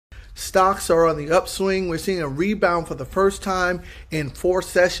Stocks are on the upswing. We're seeing a rebound for the first time in 4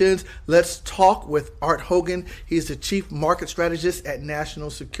 sessions. Let's talk with Art Hogan. He's the Chief Market Strategist at National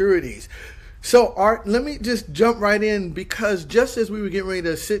Securities. So, Art, let me just jump right in, because just as we were getting ready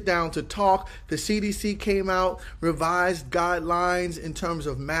to sit down to talk, the CDC came out, revised guidelines in terms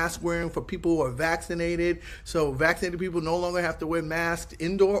of mask wearing for people who are vaccinated. So vaccinated people no longer have to wear masks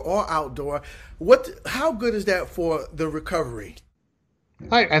indoor or outdoor. How good is that for the recovery?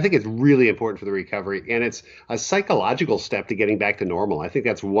 I think it's really important for the recovery, and it's a psychological step to getting back to normal. I think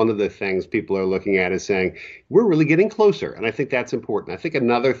that's one of the things people are looking at, is saying we're really getting closer, and I think that's important. I think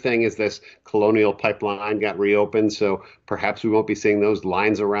another thing is this Colonial Pipeline got reopened, so perhaps we won't be seeing those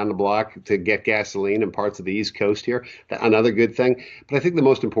lines around the block to get gasoline in parts of the East Coast here. Another good thing. But I think the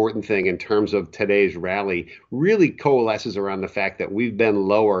most important thing in terms of today's rally really coalesces around the fact that we've been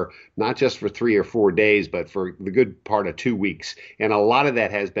lower, not just for 3 or 4 days, but for the good part of 2 weeks. And a lot of that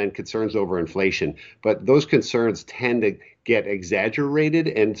has been concerns over inflation. But those concerns tend to get exaggerated,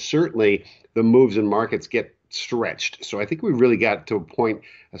 and certainly the moves in markets get stretched. So I think we really got to a point,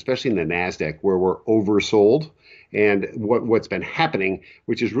 especially in the NASDAQ, where we're oversold. And what's been happening,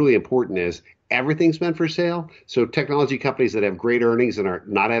 which is really important, is everything's been for sale. So technology companies that have great earnings and are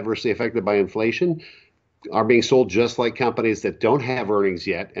not adversely affected by inflation are being sold just like companies that don't have earnings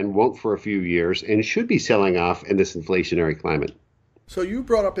yet and won't for a few years and should be selling off in this inflationary climate. So you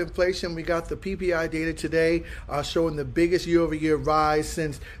brought up inflation. We got the PPI data today showing the biggest year-over-year rise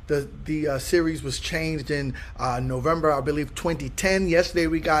since the series was changed in November, I believe, 2010. Yesterday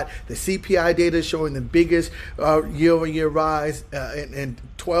we got the CPI data showing the biggest year-over-year rise in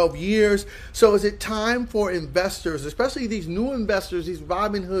 12 years. So is it time for investors, especially these new investors, these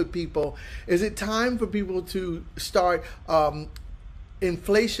Robinhood people, is it time for people to start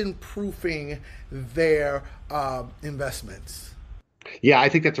inflation-proofing their investments? Yeah, I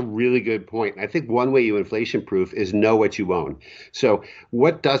think that's a really good point. I think one way you inflation proof is know what you own. So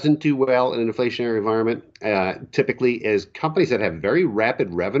what doesn't do well in an inflationary environment typically is companies that have very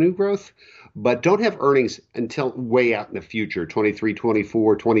rapid revenue growth, but don't have earnings until way out in the future, 23,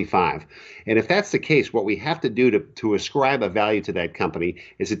 24, 25. And if that's the case, what we have to do to ascribe a value to that company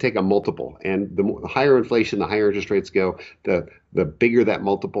is to take a multiple. And the higher inflation, the higher interest rates go, the bigger that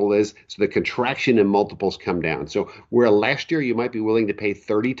multiple is. So the contraction in multiples come down. So where last year you might be willing to pay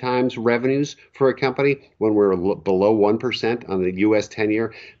 30 times revenues for a company, when we're below 1% on the U.S.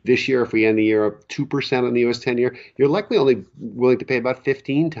 10-year, this year, if we end the year up 2% on the U.S. 10-year, you're likely only willing to pay about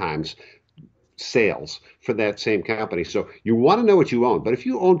 15 times sales for that same company. So you want to know what you own. But if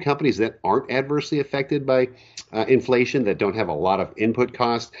you own companies that aren't adversely affected by inflation, that don't have a lot of input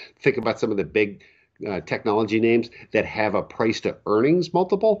costs, think about some of the big technology names that have a price to earnings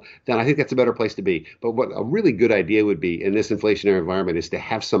multiple, then I think that's a better place to be. But what a really good idea would be in this inflationary environment is to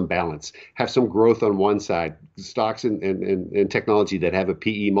have some balance, have some growth on one side, stocks and technology that have a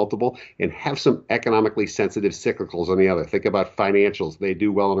PE multiple, and have some economically sensitive cyclicals on the other. Think about financials. They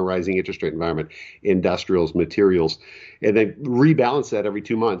do well in a rising interest rate environment, industrials, materials, and then rebalance that every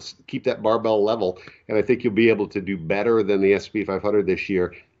 2 months, keep that barbell level. And I think you'll be able to do better than the S&P 500 this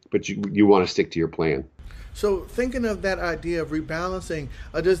year, but you want to stick to your plan. So thinking of that idea of rebalancing,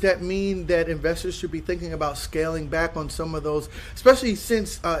 does that mean that investors should be thinking about scaling back on some of those, especially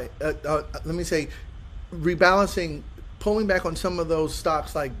since, let me say, rebalancing, pulling back on some of those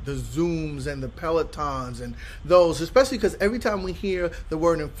stocks like the Zooms and the Pelotons and those, especially because every time we hear the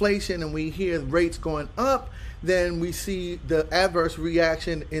word inflation and we hear rates going up, then we see the adverse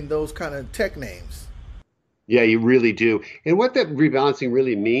reaction in those kind of tech names. Yeah, you really do. And what that rebalancing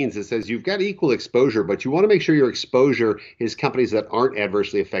really means is says you've got equal exposure, but you want to make sure your exposure is companies that aren't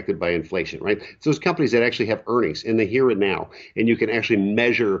adversely affected by inflation, right? It's those companies that actually have earnings in the here and now, and you can actually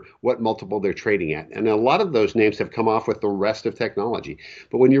measure what multiple they're trading at. And a lot of those names have come off with the rest of technology.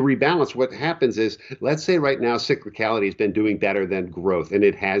 But when you rebalance, what happens is, let's say right now cyclicality has been doing better than growth, and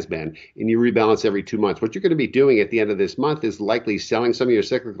it has been, and you rebalance every 2 months. What you're going to be doing at the end of this month is likely selling some of your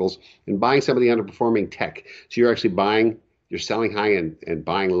cyclicals and buying some of the underperforming tech. So you're actually you're selling high and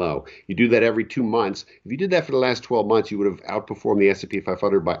buying low. You do that every 2 months. If you did that for the last 12 months, you would have outperformed the S&P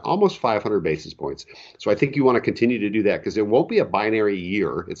 500 by almost 500 basis points. So I think you want to continue to do that because it won't be a binary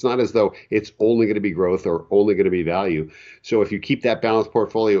year. It's not as though it's only going to be growth or only going to be value. So if you keep that balanced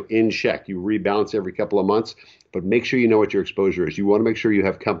portfolio in check, you rebalance every couple of months, but make sure you know what your exposure is. You want to make sure you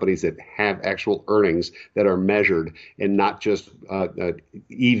have companies that have actual earnings that are measured and not just EV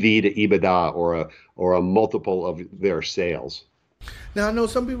to EBITDA or a multiple of their sales. Now, I know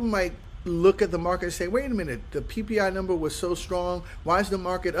some people might look at the market and say, wait a minute, the PPI number was so strong. Why is the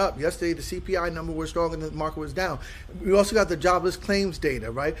market up? Yesterday, the CPI number was strong and the market was down. We also got the jobless claims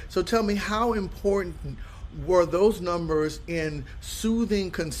data, right? So tell me, how important were those numbers in soothing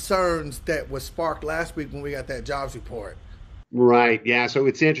concerns that was sparked last week when we got that jobs report? Right. Yeah. So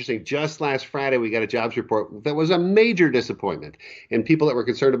it's interesting. Just last Friday, we got a jobs report that was a major disappointment. And people that were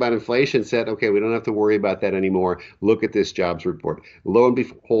concerned about inflation said, okay, we don't have to worry about that anymore. Look at this jobs report. Lo and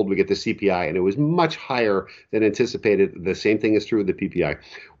behold, we get the CPI, and it was much higher than anticipated. The same thing is true with the PPI.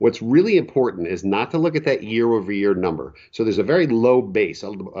 What's really important is not to look at that year over year number. So there's a very low base,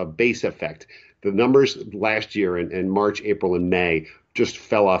 a base effect. The numbers last year in March, April, and May just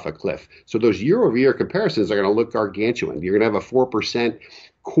fell off a cliff. So those year over year comparisons are going to look gargantuan. You're going to have a 4%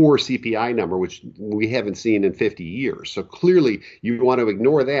 core CPI number, which we haven't seen in 50 years. So clearly you want to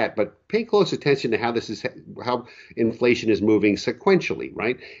ignore that, but pay close attention to how inflation is moving sequentially,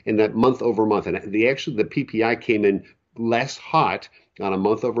 right? And that month over month. And the PPI came in less hot on a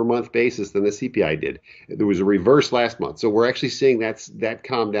month over month basis than the CPI did. There was a reverse last month. So we're actually seeing that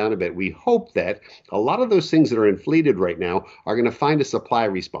calm down a bit. We hope that a lot of those things that are inflated right now are going to find a supply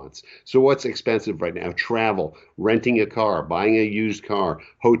response. So what's expensive right now? Travel, renting a car, buying a used car,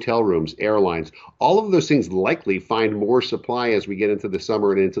 hotel rooms, airlines, all of those things likely find more supply as we get into the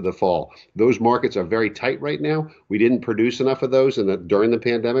summer and into the fall. Those markets are very tight right now. We didn't produce enough of those during the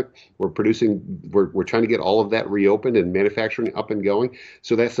pandemic. We're trying to get all of that reopened and manufacturing up and going.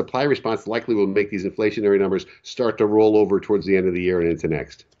 So that supply response likely will make these inflationary numbers start to roll over towards the end of the year and into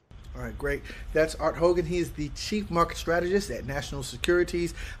next. All right, great. That's Art Hogan. He is the Chief Market Strategist at National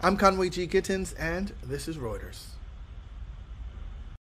Securities. I'm Conway G. Gittens, and this is Reuters.